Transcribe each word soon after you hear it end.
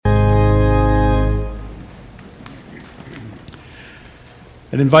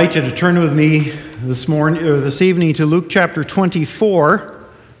I'd invite you to turn with me this evening to Luke chapter 24.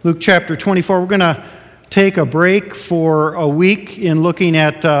 Luke chapter 24. We're going to take a break for a week in looking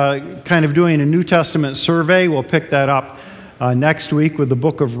at kind of doing a New Testament survey. We'll pick that up next week with the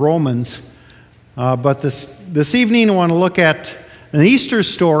book of Romans. But this evening I want to look at an Easter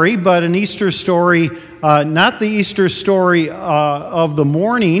story, but an Easter story, not the Easter story of the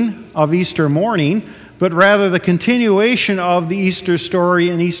morning, of Easter morning, but rather the continuation of the Easter story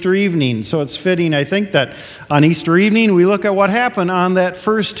in Easter evening. So it's fitting, I think, that on Easter evening we look at what happened on that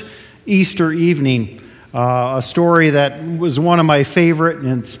first Easter evening. A story that was one of my favorite,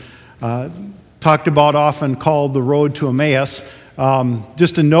 and it's talked about often, called The Road to Emmaus.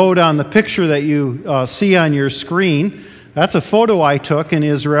 Just a note on the picture that you see on your screen, that's a photo I took in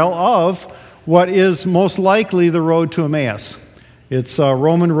Israel of what is most likely the road to Emmaus. It's a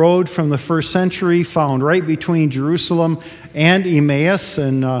Roman road from the first century, found right between Jerusalem and Emmaus,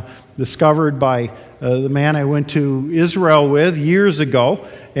 and discovered by the man I went to Israel with years ago,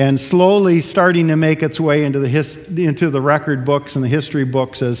 and slowly starting to make its way into the record books and the history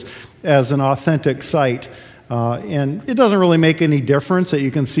books as an authentic site. And it doesn't really make any difference that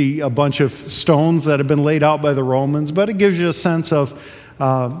you can see a bunch of stones that have been laid out by the Romans, but it gives you a sense of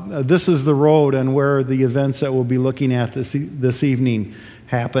this is the road and where the events that we'll be looking at this evening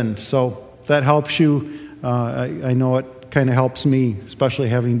happened. So that helps you. I know it kind of helps me, especially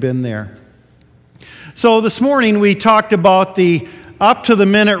having been there. So this morning we talked about the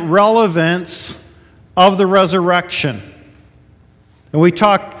up-to-the-minute relevance of the resurrection. And we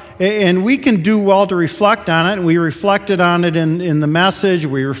talked, and we can do well to reflect on it, and we reflected on it in the message.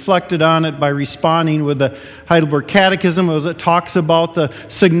 We reflected on it by responding with the Heidelberg Catechism as it talks about the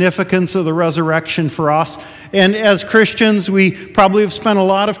significance of the resurrection for us. And as Christians, we probably have spent a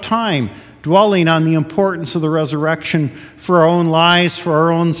lot of time dwelling on the importance of the resurrection for our own lives, for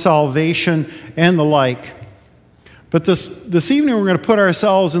our own salvation, and the like. But this evening we're going to put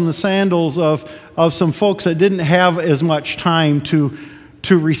ourselves in the sandals of some folks that didn't have as much time to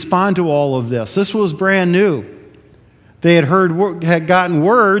respond to all of this. This was brand new. They had gotten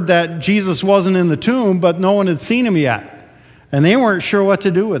word that Jesus wasn't in the tomb, but no one had seen him yet. And they weren't sure what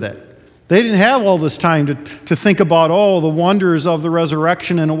to do with it. They didn't have all this time to think about, the wonders of the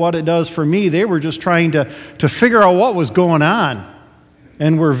resurrection and what it does for me. They were just trying to figure out what was going on.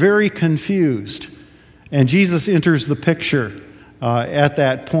 And were very confused. And Jesus enters the picture at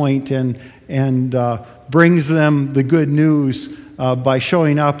that point and brings them the good news by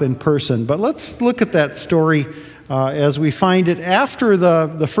showing up in person. But let's look at that story as we find it after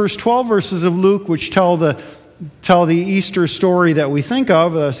the first 12 verses of Luke, which tell the Easter story that we think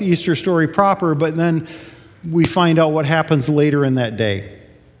of, the Easter story proper, but then we find out what happens later in that day.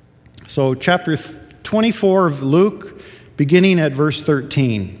 So chapter 24 of Luke, beginning at verse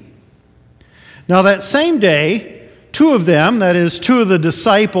 13. Now that same day, two of them, that is, two of the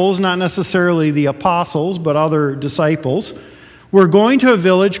disciples, not necessarily the apostles, but other disciples, were going to a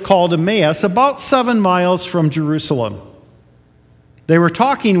village called Emmaus, about 7 miles from Jerusalem. They were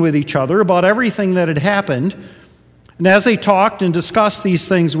talking with each other about everything that had happened, and as they talked and discussed these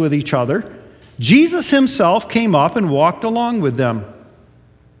things with each other, Jesus himself came up and walked along with them,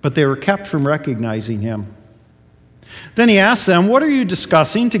 but they were kept from recognizing him. Then he asked them, "What are you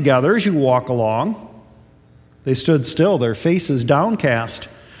discussing together as you walk along?" They stood still, their faces downcast.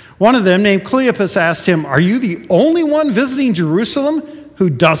 One of them, named Cleopas, asked him, "Are you the only one visiting Jerusalem who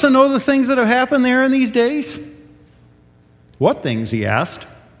doesn't know the things that have happened there in these days?" "What things?" he asked.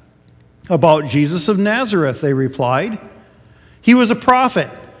 "About Jesus of Nazareth," they replied. "He was a prophet,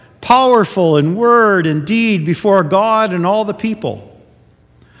 powerful in word and deed before God and all the people.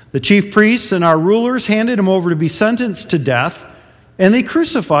 The chief priests and our rulers handed him over to be sentenced to death, and they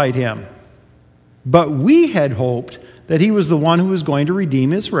crucified him. But we had hoped that he was the one who was going to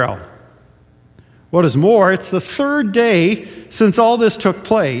redeem Israel. What is more, it's the third day since all this took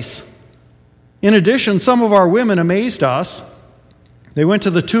place. In addition, some of our women amazed us. They went to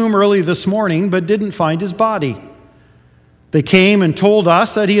the tomb early this morning, but didn't find his body. They came and told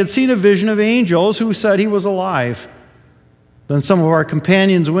us that he had seen a vision of angels who said he was alive. Then some of our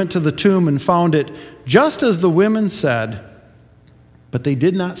companions went to the tomb and found it just as the women said, but they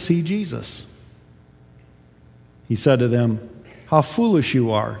did not see Jesus." He said to them, "How foolish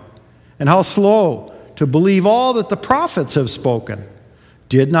you are, and how slow to believe all that the prophets have spoken.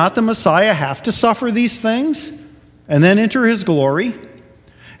 Did not the Messiah have to suffer these things and then enter his glory?"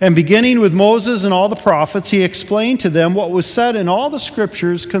 And beginning with Moses and all the prophets, he explained to them what was said in all the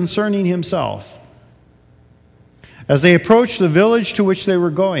scriptures concerning himself. As they approached the village to which they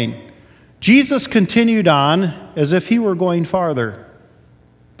were going, Jesus continued on as if he were going farther.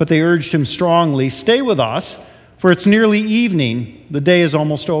 But they urged him strongly, "Stay with us, for it's nearly evening. The day is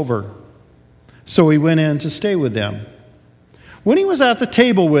almost over." So he went in to stay with them. When he was at the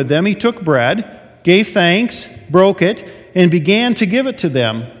table with them, he took bread, gave thanks, broke it, and began to give it to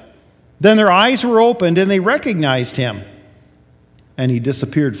them. Then their eyes were opened, and they recognized him, and he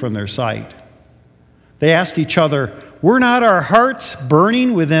disappeared from their sight. They asked each other, "Were not our hearts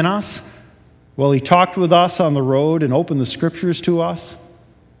burning within us while he talked with us on the road and opened the Scriptures to us?"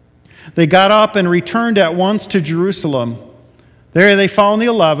 They got up and returned at once to Jerusalem. There they found the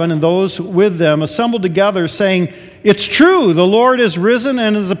 11 and those with them assembled together, saying, "It's true, the Lord is risen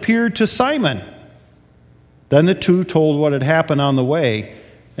and has appeared to Simon." Then the two told what had happened on the way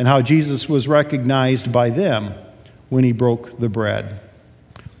and how Jesus was recognized by them when he broke the bread.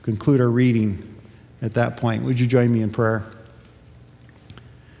 We'll conclude our reading at that point. Would you join me in prayer?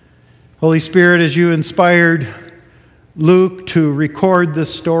 Holy Spirit, as you inspired Luke to record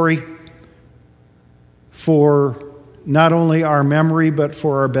this story for not only our memory but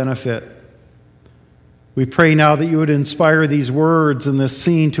for our benefit, we pray now that you would inspire these words and this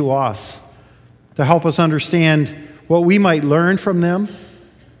scene to us to help us understand what we might learn from them,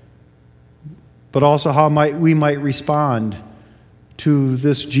 but also how we might respond to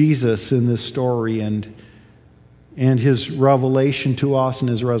this Jesus in this story and his revelation to us and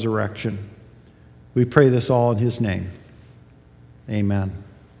his resurrection. We pray this all in his name. Amen.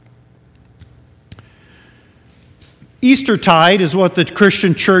 Eastertide is what the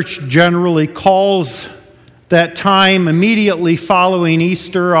Christian church generally calls that time immediately following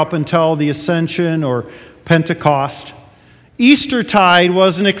Easter up until the Ascension or Pentecost. Eastertide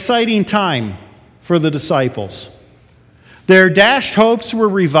was an exciting time for the disciples. Their dashed hopes were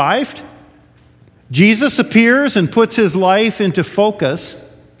revived. Jesus appears and puts his life into focus.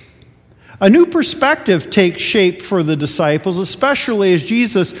 A new perspective takes shape for the disciples, especially as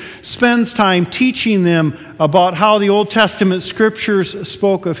Jesus spends time teaching them about how the Old Testament scriptures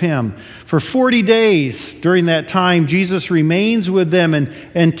spoke of him. For 40 days during that time, Jesus remains with them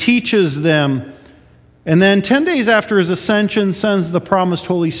and teaches them. And then 10 days after his ascension, sends the promised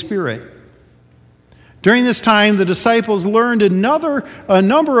Holy Spirit. During this time, the disciples learned a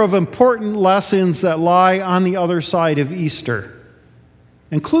number of important lessons that lie on the other side of Easter,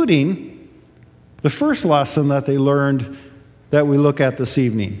 including the first lesson that they learned that we look at this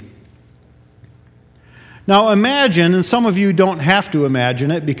evening. Now imagine, and some of you don't have to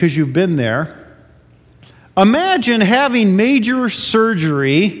imagine it because you've been there, imagine having major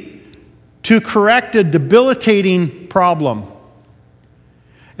surgery to correct a debilitating problem.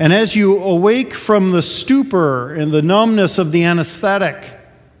 And as you awake from the stupor and the numbness of the anesthetic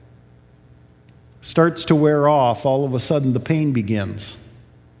starts to wear off, all of a sudden the pain begins.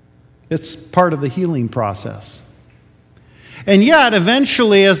 It's part of the healing process. And yet,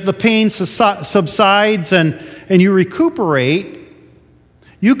 eventually, as the pain subsides and you recuperate,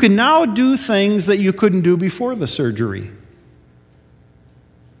 you can now do things that you couldn't do before the surgery.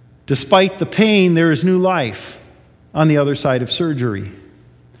 Despite the pain, there is new life on the other side of surgery.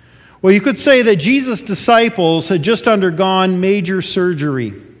 Well, you could say that Jesus' disciples had just undergone major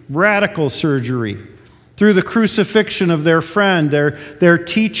surgery, radical surgery, through the crucifixion of their friend, their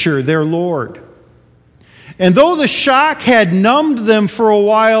teacher, their Lord. And though the shock had numbed them for a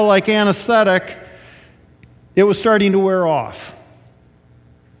while like anesthetic, it was starting to wear off.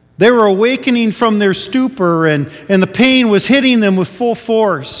 They were awakening from their stupor, and the pain was hitting them with full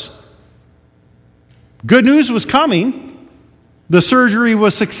force. Good news was coming. The surgery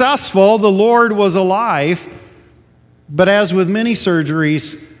was successful. The Lord was alive. But as with many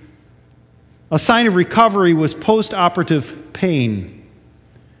surgeries, a sign of recovery was post-operative pain.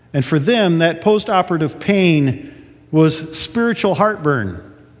 And for them, that post-operative pain was spiritual heartburn.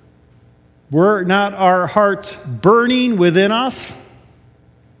 Were not our hearts burning within us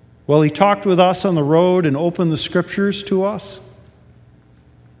while he talked with us on the road and opened the scriptures to us?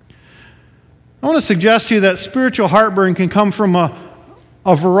 I want to suggest to you that spiritual heartburn can come from a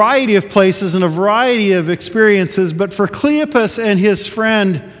variety of places and a variety of experiences, but for Cleopas and his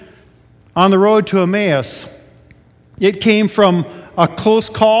friend on the road to Emmaus, it came from a close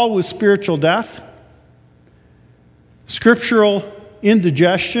call with spiritual death, scriptural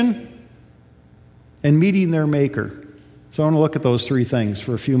indigestion, and meeting their Maker. So I want to look at those three things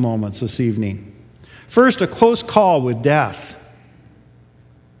for a few moments this evening. First, a close call with death.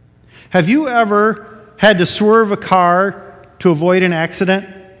 Have you ever had to swerve a car to avoid an accident?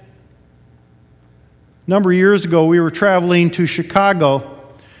 A number of years ago, we were traveling to Chicago,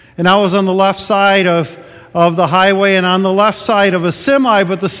 and I was on the left side of the highway and on the left side of a semi,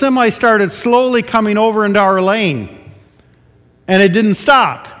 but the semi started slowly coming over into our lane. And it didn't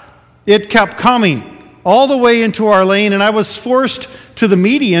stop. It kept coming all the way into our lane, and I was forced to the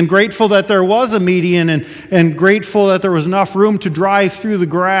median, grateful that there was a median and grateful that there was enough room to drive through the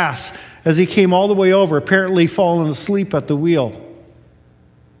grass as he came all the way over, apparently fallen asleep at the wheel.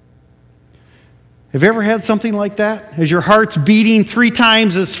 Have you ever had something like that? As your heart's beating 3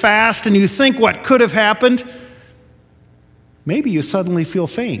 times as fast and you think what could have happened? Maybe you suddenly feel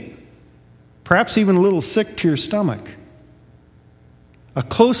faint, perhaps even a little sick to your stomach. A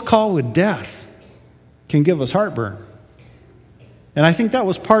close call with death can give us heartburn. And I think that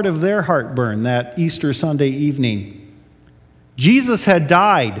was part of their heartburn that Easter Sunday evening. Jesus had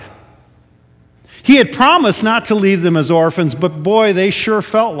died. He had promised not to leave them as orphans, but boy, they sure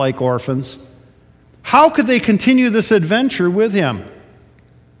felt like orphans. How could they continue this adventure with him?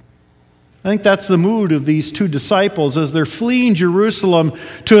 I think that's the mood of these 2 disciples as they're fleeing Jerusalem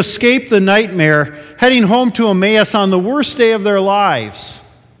to escape the nightmare, heading home to Emmaus on the worst day of their lives.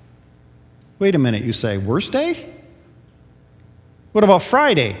 Wait a minute, you say, worst day? What about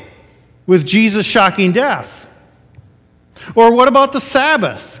Friday, with Jesus shocking death? Or what about the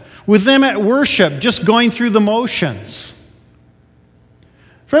Sabbath, with them at worship, just going through the motions?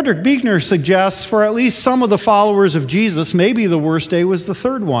 Frederick Buechner suggests for at least some of the followers of Jesus, maybe the worst day was the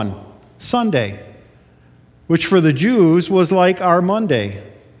 3rd one, Sunday, which for the Jews was like our Monday,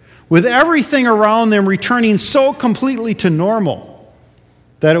 with everything around them returning so completely to normal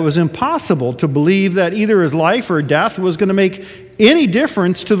that it was impossible to believe that either his life or death was going to make any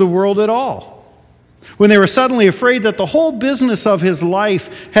difference to the world at all. When they were suddenly afraid that the whole business of his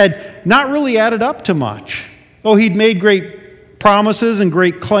life had not really added up to much. Oh, he'd made great promises and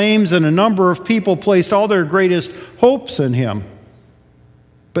great claims, and a number of people placed all their greatest hopes in him.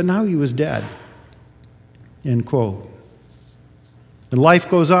 But now he was dead. End quote. And life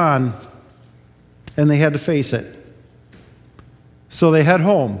goes on, and they had to face it. So they head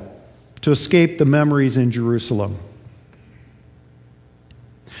home to escape the memories in Jerusalem.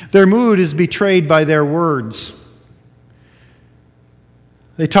 Their mood is betrayed by their words.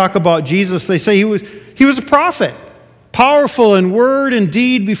 They talk about Jesus. They say he was a prophet, powerful in word and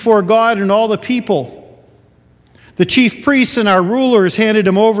deed before God and all the people. The chief priests and our rulers handed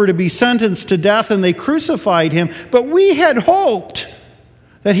him over to be sentenced to death, and they crucified him. But we had hoped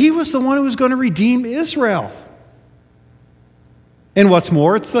that he was the one who was going to redeem Israel. And what's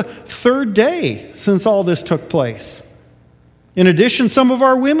more, it's the 3rd day since all this took place. In addition, some of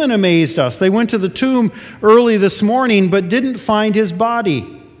our women amazed us. They went to the tomb early this morning but didn't find his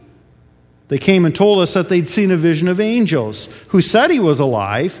body. They came and told us that they'd seen a vision of angels who said he was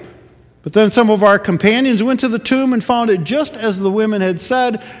alive. But then some of our companions went to the tomb and found it just as the women had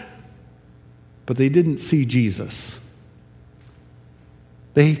said, but they didn't see Jesus.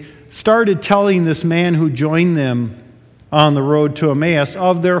 They started telling this man who joined them on the road to Emmaus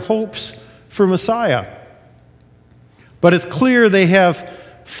of their hopes for Messiah. But it's clear they have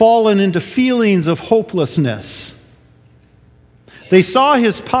fallen into feelings of hopelessness. They saw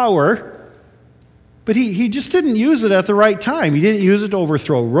his power, but he just didn't use it at the right time. He didn't use it to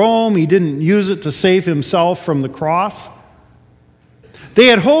overthrow Rome. He didn't use it to save himself from the cross. They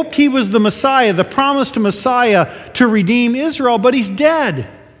had hoped he was the Messiah, the promised Messiah to redeem Israel, but he's dead.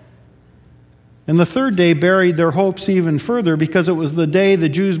 And the 3rd day buried their hopes even further because it was the day the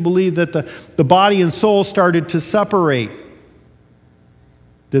Jews believed that the body and soul started to separate.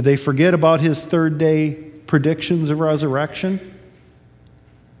 Did they forget about his 3rd day predictions of resurrection?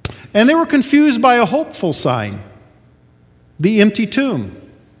 And they were confused by a hopeful sign, the empty tomb.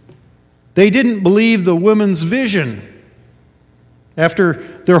 They didn't believe the woman's vision after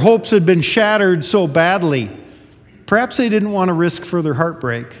their hopes had been shattered so badly. Perhaps they didn't want to risk further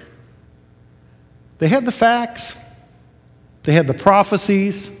heartbreak. They had the facts. They had the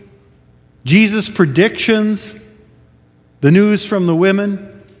prophecies, Jesus' predictions, the news from the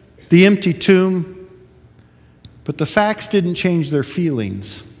women, the empty tomb. But the facts didn't change their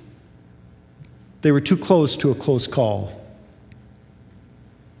feelings. They were too close to a close call.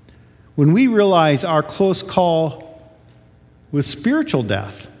 When we realize our close call with spiritual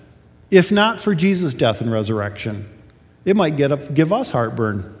death, if not for Jesus' death and resurrection, it might give us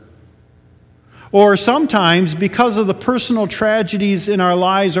heartburn. Or sometimes, because of the personal tragedies in our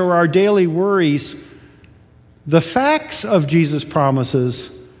lives or our daily worries, the facts of Jesus'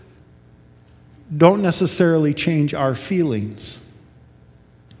 promises don't necessarily change our feelings.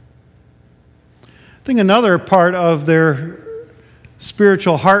 I think another part of their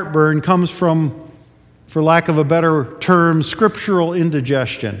spiritual heartburn comes from, for lack of a better term, scriptural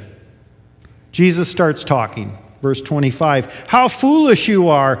indigestion. Jesus starts talking. Verse 25, how foolish you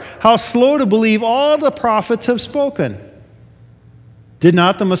are, how slow to believe all the prophets have spoken. Did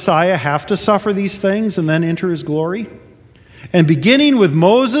not the Messiah have to suffer these things and then enter his glory? And beginning with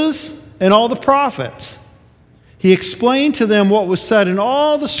Moses and all the prophets, he explained to them what was said in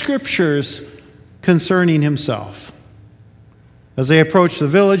all the scriptures concerning himself. As they approached the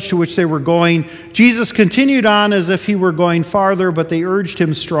village to which they were going, Jesus continued on as if he were going farther, but they urged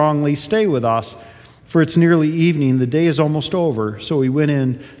him strongly, "Stay with us, for it's nearly evening. The day is almost over." So he went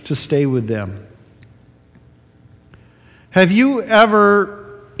in to stay with them. Have you ever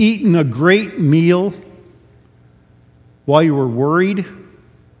eaten a great meal while you were worried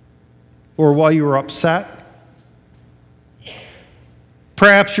or while you were upset?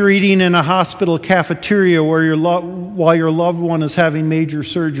 Perhaps you're eating in a hospital cafeteria while your loved one is having major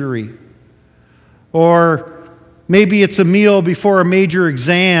surgery. Or maybe it's a meal before a major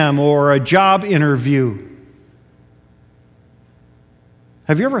exam or a job interview.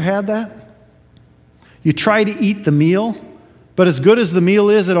 Have you ever had that? You try to eat the meal, but as good as the meal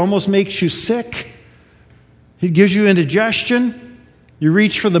is, it almost makes you sick. It gives you indigestion. You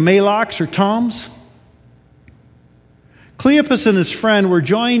reach for the Maalox or Tums. Cleopas and his friend were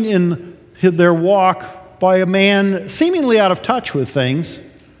joined in their walk by a man seemingly out of touch with things.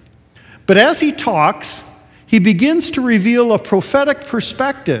 But as he talks, he begins to reveal a prophetic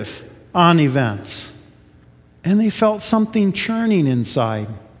perspective on events. And they felt something churning inside,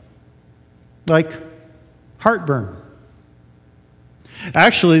 like heartburn.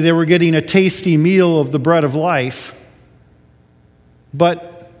 Actually, they were getting a tasty meal of the bread of life,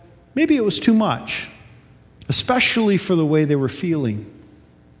 but maybe it was too much, especially for the way they were feeling.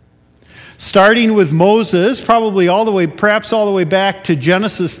 Starting with Moses, perhaps all the way back to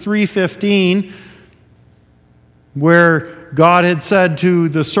Genesis 3:15, where God had said to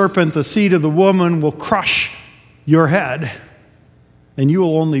the serpent, "The seed of the woman will crush your head, and you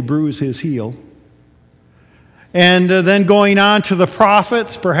will only bruise his heel." And then going on to the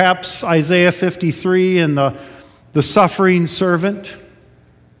prophets, perhaps Isaiah 53 and the suffering servant.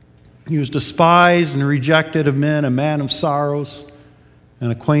 He was despised and rejected of men, a man of sorrows and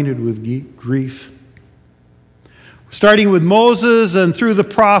acquainted with grief. Starting with Moses and through the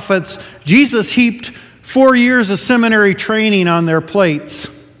prophets, Jesus heaped 4 years of seminary training on their plates.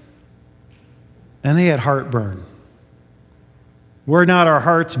 And they had heartburn. Were not our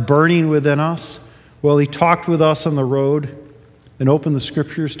hearts burning within us while he talked with us on the road and opened the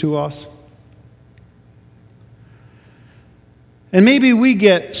scriptures to us? And maybe we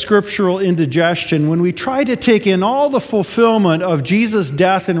get scriptural indigestion when we try to take in all the fulfillment of Jesus'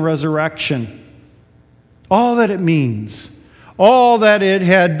 death and resurrection, all that it means, all that it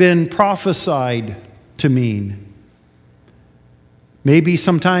had been prophesied to mean. Maybe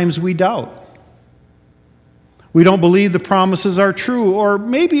sometimes we doubt. We don't believe the promises are true, or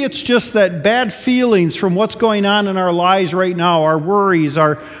maybe it's just that bad feelings from what's going on in our lives right now, our worries,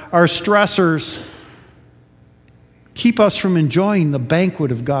 our stressors, keep us from enjoying the banquet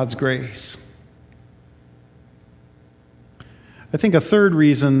of God's grace. I think a third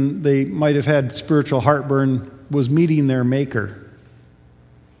reason they might have had spiritual heartburn was meeting their Maker.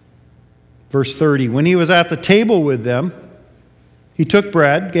 Verse 30, when he was at the table with them, he took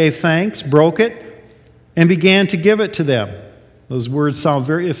bread, gave thanks, broke it, and began to give it to them. Those words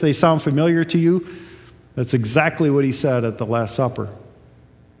if they sound familiar to you, that's exactly what he said at the Last Supper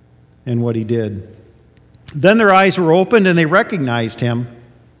and what he did. Then their eyes were opened and they recognized him,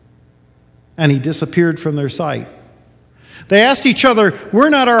 and he disappeared from their sight. They asked each other, "Were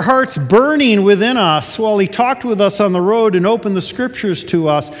not our hearts burning within us while he talked with us on the road and opened the scriptures to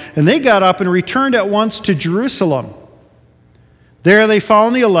us?" And they got up and returned at once to Jerusalem. There they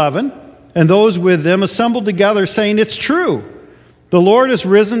found the 11 and those with them assembled together, saying, "It's true. The Lord has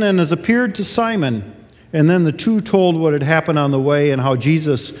risen and has appeared to Simon." And then the two told what had happened on the way and how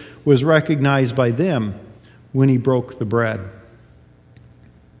Jesus was recognized by them when he broke the bread.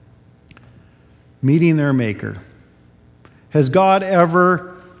 Meeting their Maker. Has God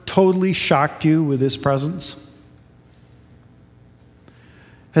ever totally shocked you with his presence?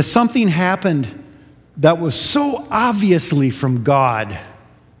 Has something happened that was so obviously from God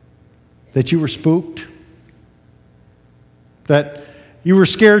that you were spooked? That you were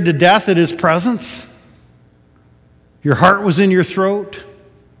scared to death at his presence? Your heart was in your throat?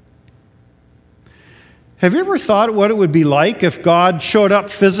 Have you ever thought what it would be like if God showed up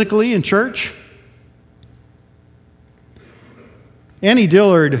physically in church? Annie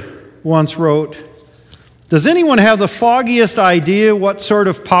Dillard once wrote, "Does anyone have the foggiest idea what sort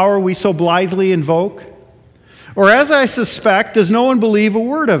of power we so blithely invoke? Or, as I suspect, does no one believe a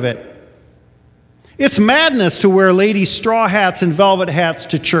word of it? It's madness to wear ladies' straw hats and velvet hats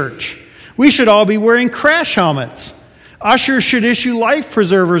to church. We should all be wearing crash helmets. Ushers should issue life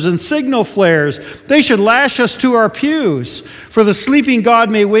preservers and signal flares. They should lash us to our pews. For the sleeping God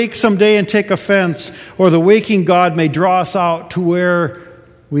may wake someday and take offense, or the waking God may draw us out to where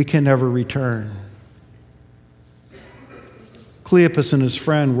we can never return. Cleopas and his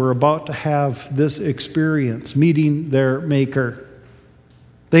friend were about to have this experience, meeting their Maker.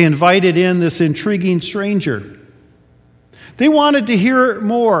 They invited in this intriguing stranger. They wanted to hear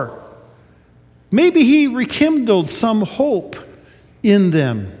more. Maybe he rekindled some hope in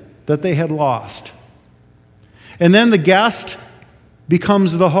them that they had lost. And then the guest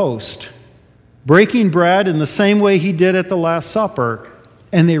becomes the host, breaking bread in the same way he did at the Last Supper,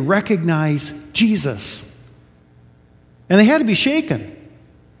 and they recognize Jesus. And they had to be shaken.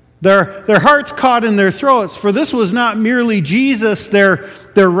 Their hearts caught in their throats, for this was not merely Jesus, their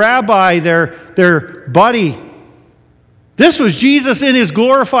rabbi, their buddy. This was Jesus in his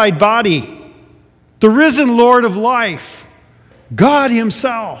glorified body, the risen Lord of life, God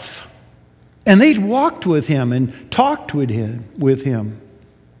himself. And they'd walked with him and talked with him.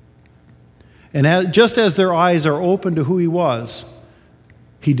 And just as their eyes are open to who he was,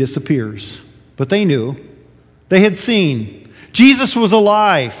 he disappears. But they knew. They had seen. Jesus was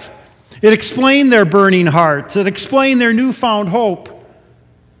alive. It explained their burning hearts. It explained their newfound hope.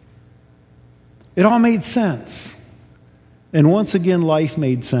 It all made sense. And once again, life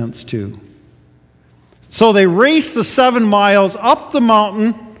made sense too. So they raced the 7 miles up the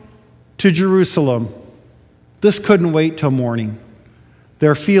mountain to Jerusalem. This couldn't wait till morning.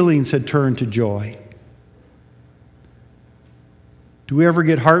 Their feelings had turned to joy. Do we ever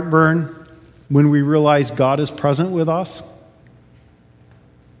get heartburn when we realize God is present with us?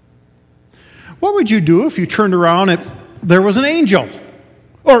 What would you do if you turned around and there was an angel?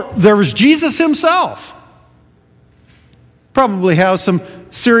 Or there was Jesus himself? Probably have some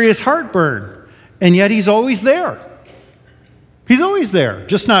serious heartburn. And yet he's always there. He's always there,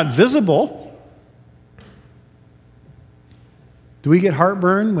 just not visible. Do we get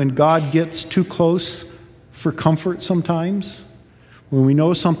heartburn when God gets too close for comfort sometimes? When we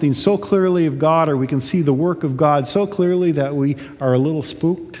know something so clearly of God, or we can see the work of God so clearly that we are a little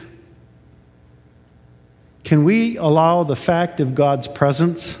spooked? Can we allow the fact of God's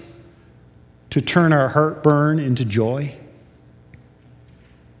presence to turn our heartburn into joy?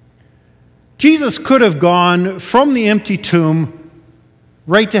 Jesus could have gone from the empty tomb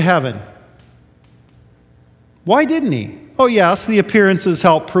right to heaven. Why didn't he? Oh, yes, the appearances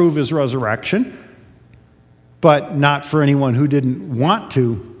help prove his resurrection, but not for anyone who didn't want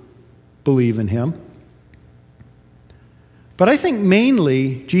to believe in him. But I think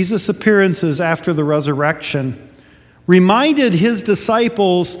mainly Jesus' appearances after the resurrection reminded his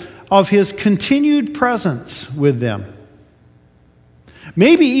disciples of his continued presence with them.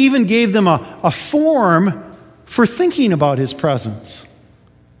 Maybe even gave them a form for thinking about his presence.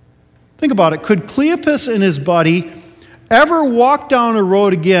 Think about it. Could Cleopas and his buddy ever walk down a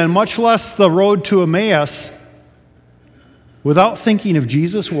road again, much less the road to Emmaus, without thinking of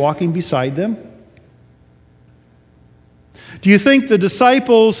Jesus walking beside them? Do you think the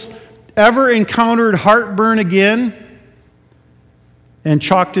disciples ever encountered heartburn again and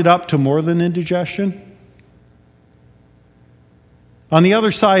chalked it up to more than indigestion? On the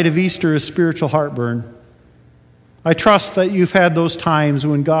other side of Easter is spiritual heartburn. I trust that you've had those times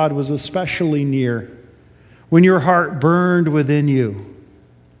when God was especially near, when your heart burned within you.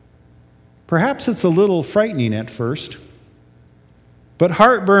 Perhaps it's a little frightening at first, but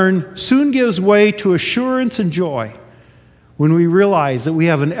heartburn soon gives way to assurance and joy when we realize that we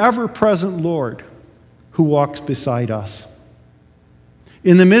have an ever-present Lord who walks beside us.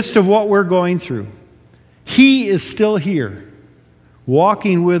 In the midst of what we're going through, he is still here,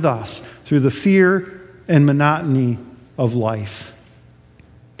 walking with us through the fear and monotony of life.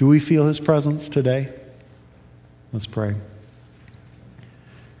 Do we feel his presence today? Let's pray.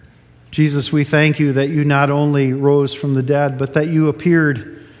 Jesus, we thank you that you not only rose from the dead, but that you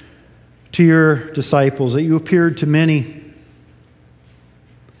appeared to your disciples, that you appeared to many,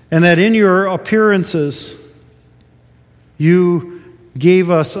 and that in your appearances, you gave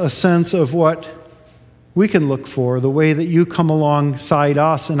us a sense of what we can look for, the way that you come alongside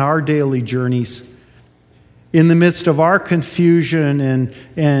us in our daily journeys, in the midst of our confusion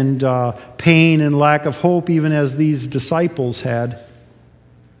and pain and lack of hope, even as these disciples had.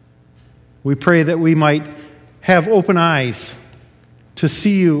 We pray that we might have open eyes to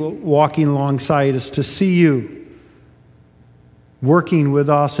see you walking alongside us, to see you working with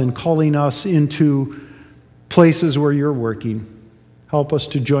us and calling us into places where you're working. Help us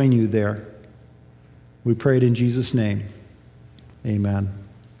to join you there. We pray it in Jesus' name. Amen.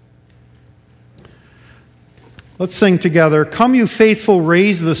 Let's sing together. Come, you faithful,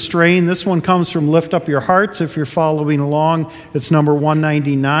 raise the strain. This one comes from Lift Up Your Hearts. If you're following along, it's number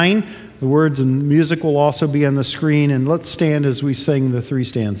 199. The words and music will also be on the screen. And let's stand as we sing the three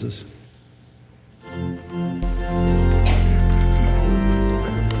stanzas.